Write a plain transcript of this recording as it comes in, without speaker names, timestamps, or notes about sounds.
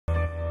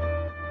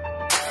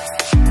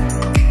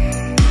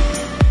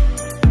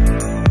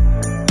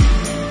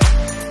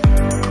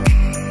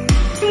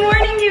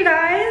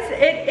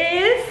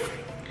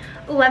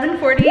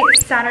11:40,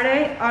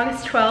 Saturday,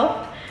 August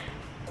 12th.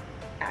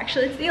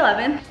 Actually, it's the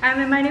 11th. I'm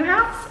in my new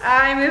house.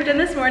 I moved in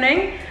this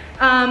morning.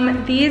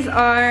 These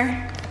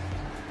are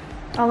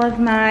all of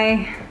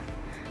my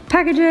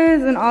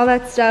packages and all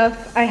that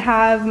stuff. I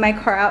have my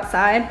car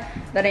outside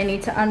that I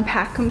need to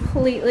unpack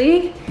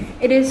completely.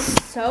 It is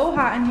so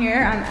hot in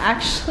here, I'm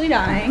actually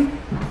dying.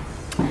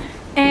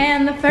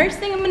 And the first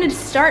thing I'm gonna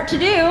start to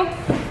do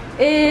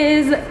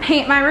is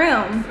paint my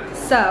room.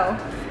 So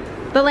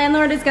the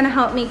landlord is gonna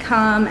help me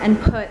come and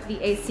put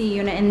the AC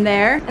unit in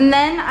there. And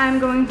then I'm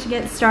going to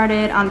get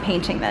started on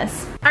painting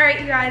this. All right,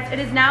 you guys, it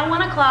is now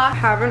 1 o'clock.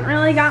 Haven't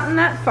really gotten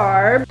that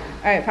far. All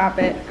right, pop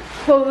it.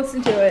 We'll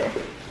listen to it.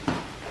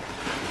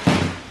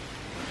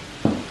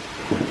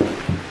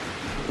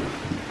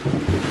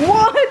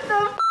 What the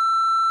f?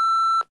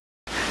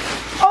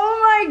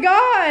 Oh my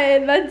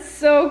God, that's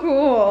so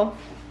cool.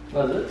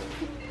 Was it?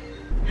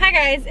 Hi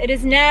guys, it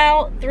is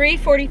now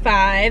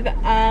 3:45.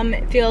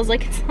 It feels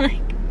like it's like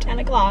 10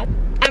 o'clock.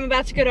 I'm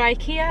about to go to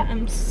IKEA.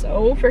 I'm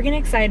so freaking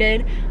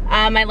excited.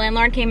 My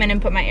landlord came in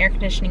and put my air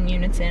conditioning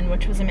units in,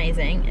 which was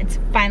amazing. It's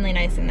finally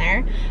nice in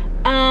there.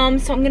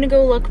 So I'm gonna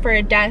go look for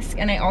a desk,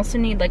 and I also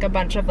need like a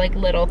bunch of like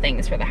little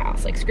things for the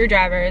house, like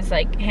screwdrivers,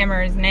 like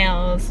hammers,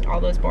 nails, all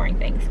those boring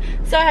things.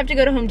 So I have to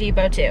go to Home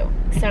Depot too.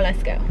 So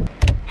let's go.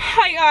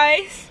 Hi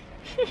guys.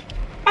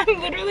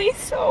 I'm literally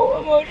so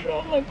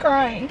emotional, I'm like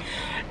crying.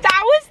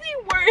 That was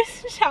the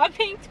worst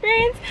shopping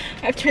experience,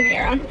 I have to turn the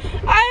air on,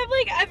 I have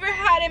like ever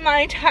had in my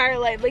entire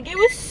life. Like, it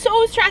was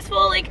so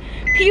stressful. Like,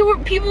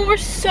 people were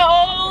so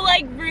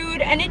like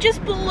rude, and it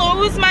just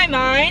blows my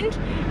mind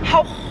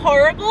how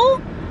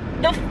horrible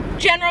the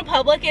general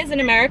public is in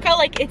America.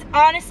 Like, it's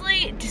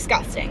honestly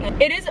disgusting.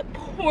 It is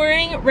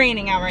pouring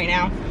raining out right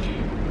now,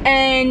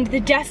 and the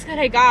desk that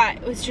I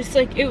got was just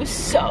like, it was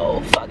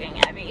so fucking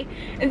heavy.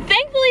 And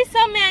thankfully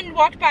some man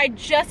walked by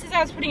just as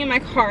I was putting in my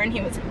car, and he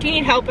was like, do you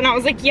need help? And I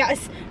was like,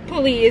 yes,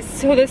 please.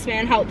 So this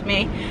man helped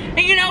me. And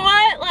you know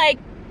what? Like,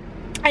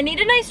 I need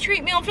a nice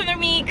treat meal for the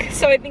week,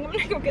 so I think I'm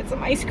gonna go get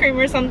some ice cream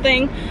or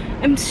something.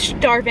 I'm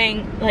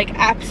starving, like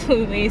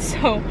absolutely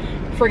so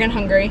friggin'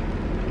 hungry.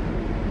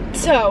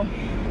 So,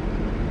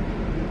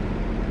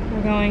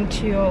 we're going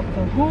to go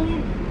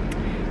home,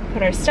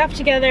 put our stuff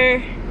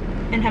together,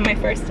 and have my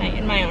first night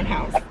in my own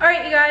house. All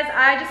right, you guys,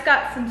 I just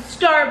got some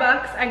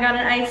Starbucks. I got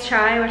an iced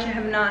chai, which I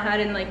have not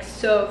had in like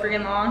so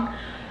freaking long.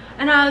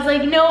 And I was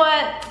like, you know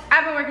what?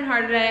 I've been working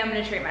hard today, I'm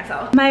gonna treat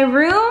myself. My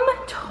room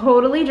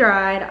totally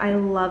dried. I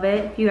love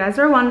it. If you guys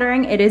are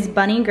wondering, it is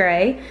Bunny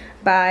Gray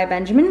by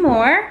Benjamin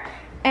Moore.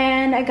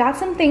 And I got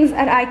some things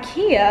at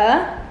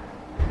IKEA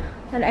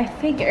that I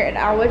figured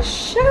I would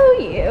show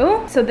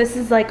you. So this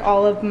is like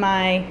all of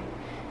my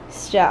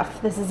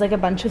stuff. This is like a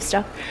bunch of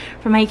stuff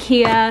from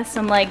IKEA,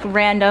 some like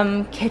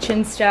random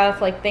kitchen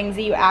stuff, like things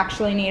that you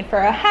actually need for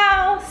a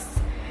house.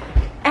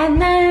 And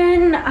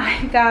then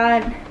I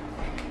got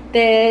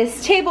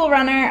this table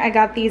runner. I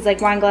got these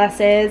like wine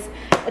glasses,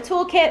 a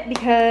toolkit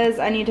because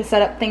I need to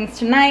set up things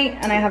tonight,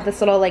 and I have this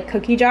little like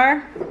cookie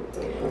jar.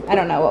 I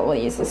don't know what we'll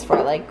use this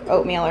for, like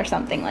oatmeal or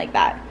something like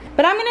that.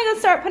 But I'm gonna go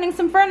start putting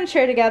some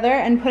furniture together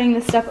and putting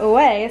this stuff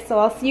away, so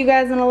I'll see you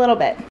guys in a little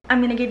bit.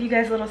 I'm gonna give you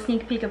guys a little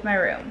sneak peek of my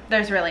room.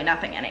 There's really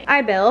nothing in it.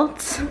 I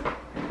built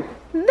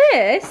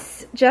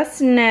this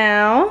just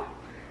now.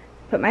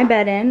 Put my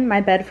bed in.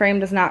 My bed frame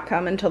does not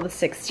come until the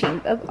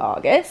 16th of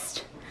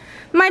August.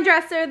 My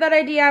dresser that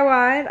I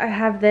DIY'd, I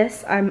have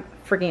this. I'm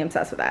freaking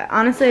obsessed with that.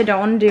 Honestly, I don't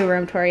want to do a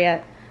room tour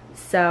yet,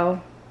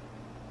 so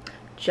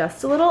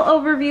just a little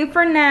overview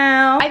for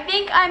now. I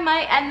think I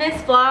might end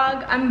this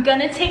vlog. I'm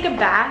gonna take a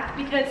bath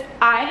because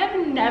I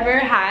have never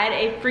had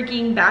a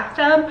freaking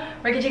bathtub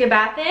where I can take a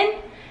bath in.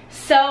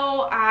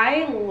 So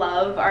I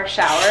love our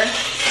shower,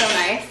 so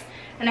nice.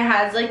 And it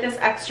has like this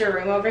extra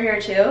room over here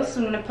too. So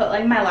I'm gonna put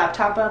like my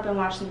laptop up and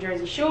watch some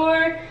Jersey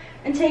Shore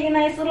and take a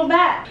nice little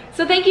bath.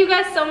 So thank you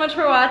guys so much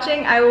for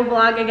watching. I will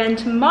vlog again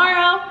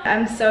tomorrow.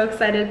 I'm so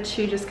excited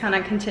to just kind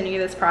of continue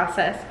this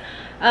process.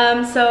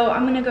 So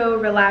I'm gonna go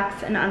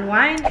relax and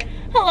unwind.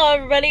 Hello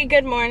everybody,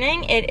 good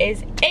morning. It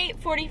is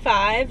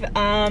 8:45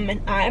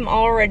 and I'm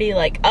already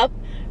like up,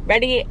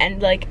 ready,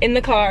 and like in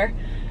the car.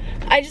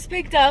 I just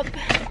picked up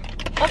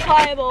a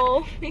pie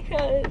bowl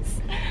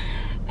because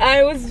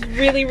I was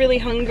really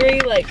hungry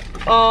like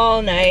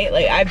all night.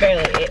 Like I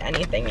barely ate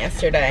anything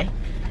yesterday.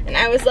 And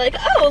I was like,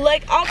 oh,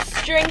 like I'll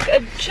just drink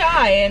a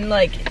chai and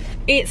like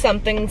eat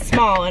something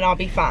small and I'll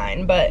be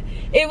fine. But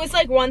it was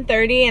like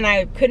 1:30 and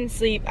I couldn't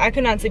sleep. I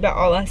could not sleep at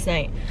all last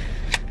night.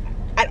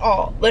 At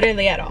all,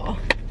 literally at all.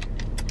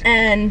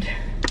 And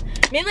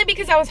mainly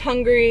because I was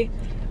hungry.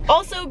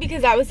 Also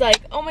because I was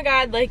like, oh my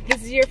God, like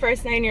this is your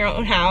first night in your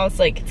own house.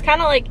 Like it's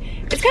kind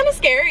of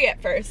scary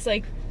at first.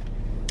 Like,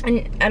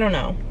 and I don't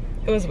know,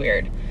 it was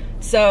weird.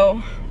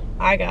 So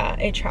I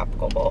got a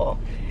tropical bowl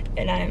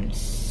and I'm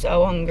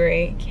so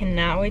hungry.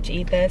 Cannot wait to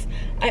eat this.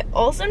 I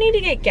also need to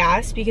get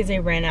gas because I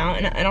ran out,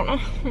 and I don't know.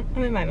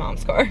 I'm in my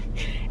mom's car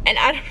and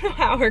I don't know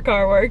how her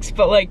car works,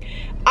 but like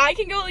I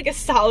can go like a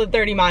solid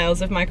 30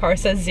 miles if my car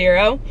says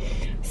 0.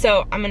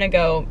 So I'm gonna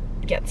go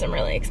get some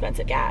really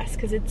expensive gas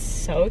because it's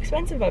so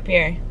expensive up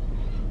here.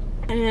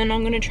 And then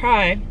I'm gonna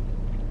try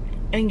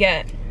and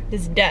get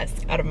this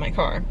desk out of my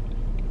car.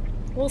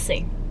 We'll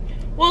see.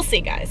 We'll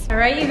see, guys. All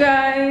right, you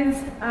guys,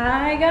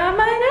 I got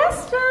my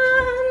desk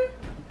done.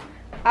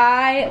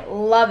 I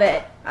love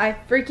it. I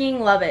freaking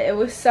love it. It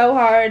was so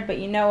hard, but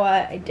you know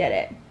what? I did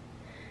it.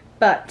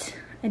 But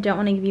I don't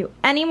want to give you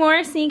any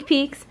more sneak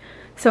peeks,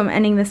 so I'm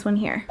ending this one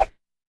here.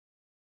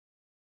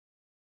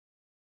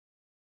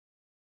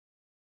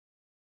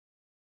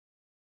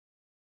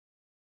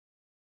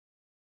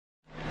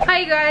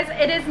 Hi you guys,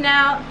 it is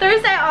now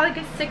Thursday,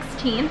 August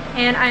 16th,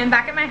 and I am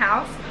back at my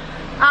house.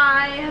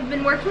 I have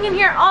been working in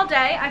here all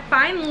day. I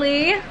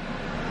finally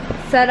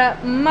set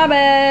up my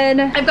bed.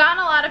 I've gotten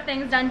a lot of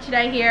things done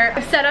today here.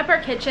 I've set up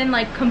our kitchen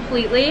like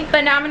completely,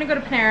 but now I'm gonna go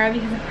to Panera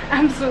because I'm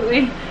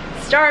absolutely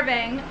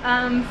starving.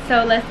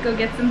 So let's go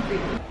get some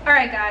food. All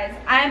right guys,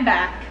 I am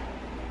back.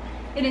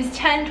 It is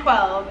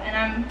 10:12 and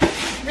I'm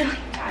really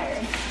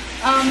tired.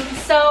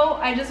 So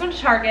I just went to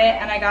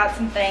Target and I got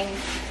some things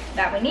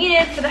that we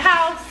needed for the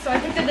house. So I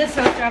picked up this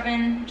toaster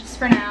oven just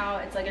for now.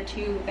 It's like a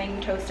 2-thing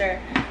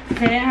toaster. I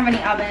didn't have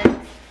any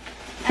ovens.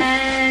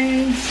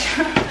 And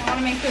I want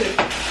to make food,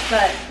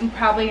 but I'm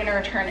probably gonna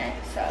return it,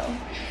 so.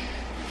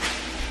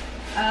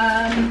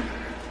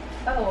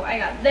 Oh, I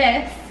got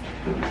this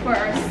for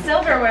our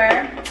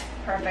silverware.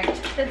 Perfect,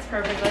 fits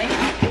perfectly.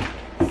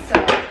 So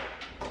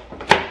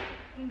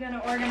I'm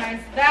gonna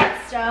organize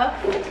that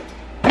stuff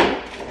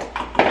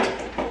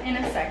in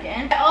a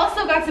second. I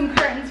also got some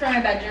curtains for my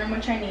bedroom,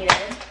 which I needed,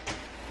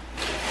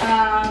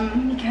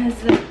 because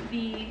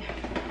the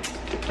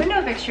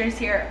window fixtures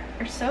here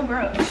are so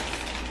gross.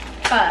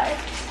 But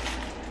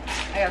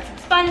I got some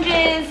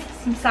sponges,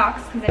 some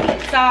socks because I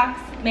needed socks,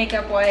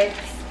 makeup wipes.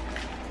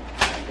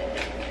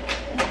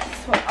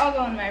 This will all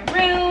go in my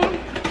room.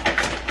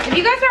 If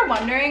you guys are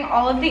wondering,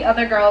 all of the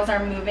other girls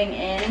are moving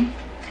in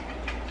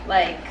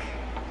like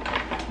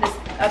this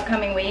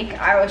upcoming week.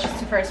 I was just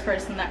the first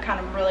person that kind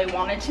of really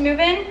wanted to move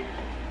in.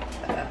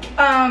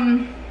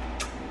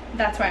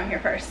 That's why I'm here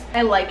first.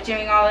 I like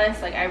doing all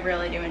this, like I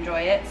really do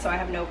enjoy it, so I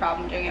have no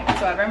problem doing it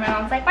whatsoever. My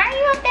mom's like, why are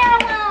you up there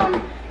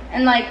alone?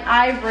 And like,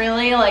 I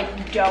really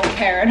like don't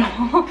care at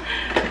all.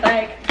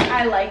 Like,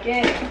 I like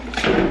it.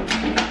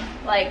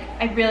 Like,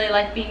 I really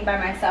like being by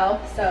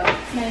myself, so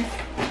it's nice.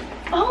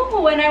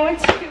 Oh, when I went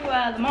to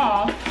the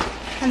mall,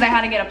 because I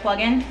had to get a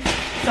plug-in,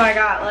 so I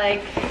got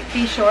like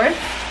these shorts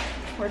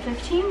for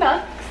 15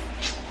 bucks.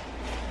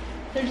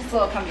 They're just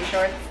little comfy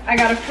shorts. I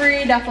got a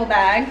free duffel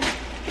bag.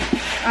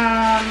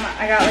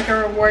 I got like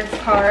a rewards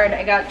card.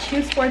 I got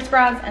 2 sports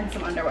bras and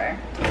some underwear.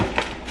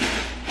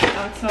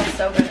 Oh, it smells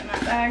so good in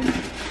that bag.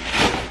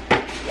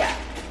 Yeah.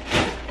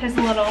 There's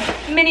a little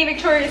mini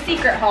Victoria's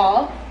Secret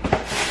haul.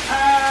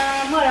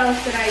 What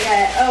else did I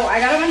get? Oh, I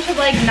got a bunch of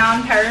like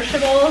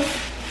non-perishables.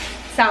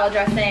 Salad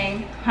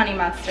dressing, honey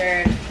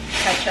mustard,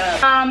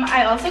 ketchup.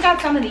 I also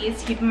got some of these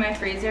to keep in my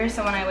freezer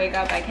so when I wake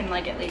up I can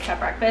like at least have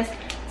breakfast.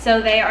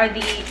 So they are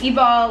the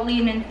E-Ball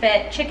Lean and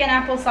Fit chicken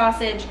apple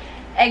sausage,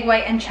 egg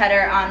white and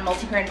cheddar on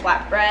multi-grain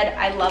flatbread.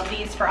 I love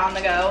these for on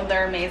the go.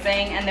 They're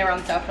amazing and they were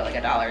on sale for like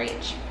 $1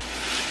 each.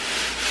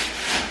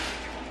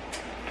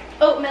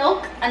 Oat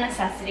milk, a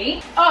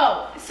necessity.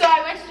 Oh, so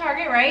I went to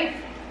Target, right?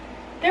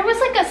 There was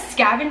like a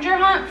scavenger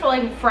hunt for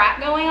like a frat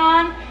going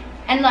on,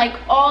 and like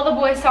all the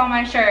boys saw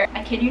my shirt.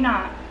 I kid you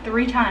not,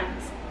 3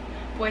 times.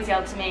 Boys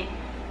yelled to me,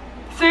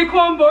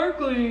 Saquon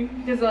Barkley,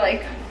 because of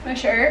like my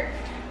shirt.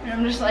 And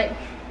I'm just like,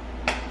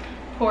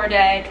 poor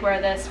day to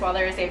wear this while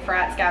there is a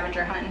frat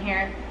scavenger hunt in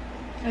here.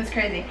 It was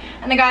crazy.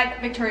 And the guy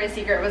at Victoria's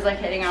Secret was like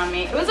hitting on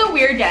me. It was a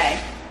weird day.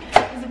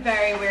 It was a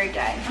very weird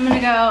day. I'm gonna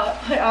go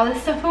put all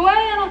this stuff away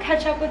and I'll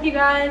catch up with you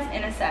guys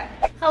in a sec.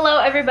 Hello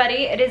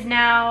everybody, it is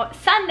now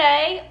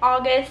Sunday,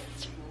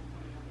 August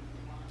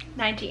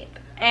 19th.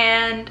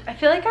 And I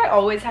feel like I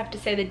always have to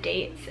say the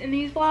dates in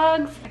these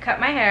vlogs. I cut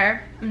my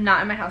hair. I'm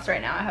not in my house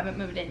right now, I haven't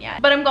moved in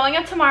yet. But I'm going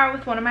up tomorrow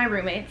with one of my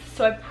roommates,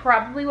 so I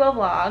probably will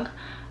vlog.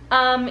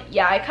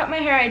 Yeah, I cut my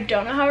hair. I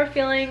don't know how we're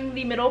feeling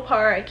the middle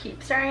part. I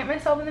keep staring at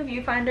myself in the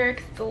viewfinder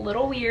because it's a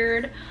little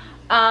weird.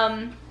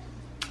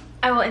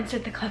 I will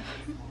insert the clip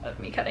of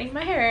me cutting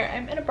my hair.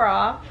 I'm in a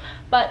bra.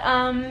 But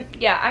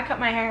yeah, I cut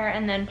my hair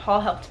and then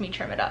Paul helped me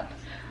trim it up.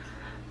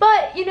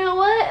 But you know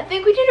what? I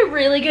think we did a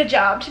really good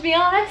job, to be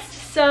honest.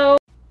 So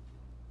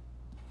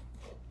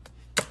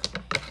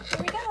here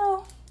we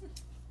go.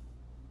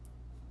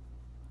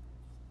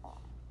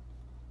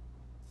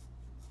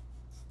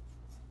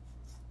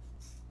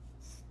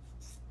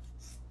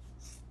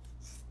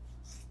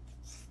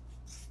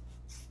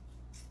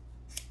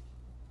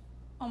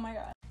 Oh my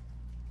god.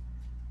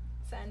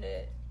 Send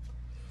it.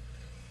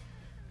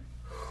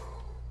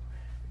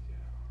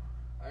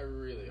 I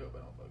really hope I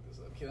don't fuck this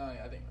up.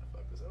 Kelani, I think I'm gonna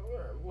fuck this up.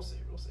 Whatever, we'll see,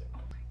 we'll see. Oh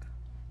my god.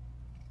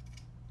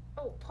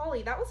 Oh,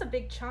 Polly, that was a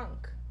big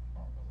chunk.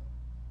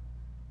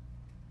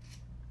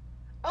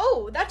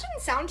 Oh, that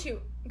didn't sound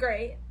too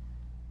great.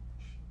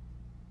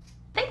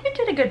 I think we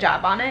did a good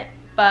job on it,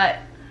 but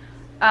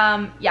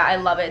yeah, I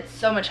love it. It's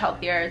so much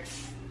healthier.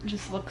 It's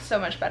just looks so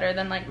much better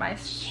than like my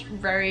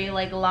very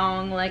like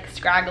long, like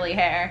scraggly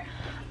hair.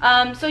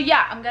 So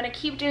yeah, I'm gonna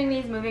keep doing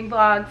these moving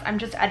vlogs. I'm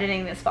just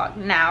editing this vlog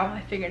now.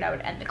 I figured I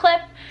would end the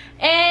clip,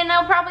 and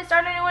I'll probably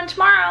start a new one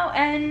tomorrow,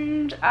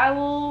 and I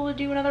will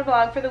do another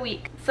vlog for the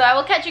week. So I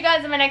will catch you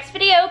guys in my next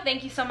video.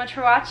 Thank you so much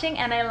for watching,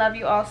 and I love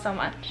you all so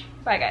much.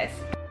 Bye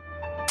guys.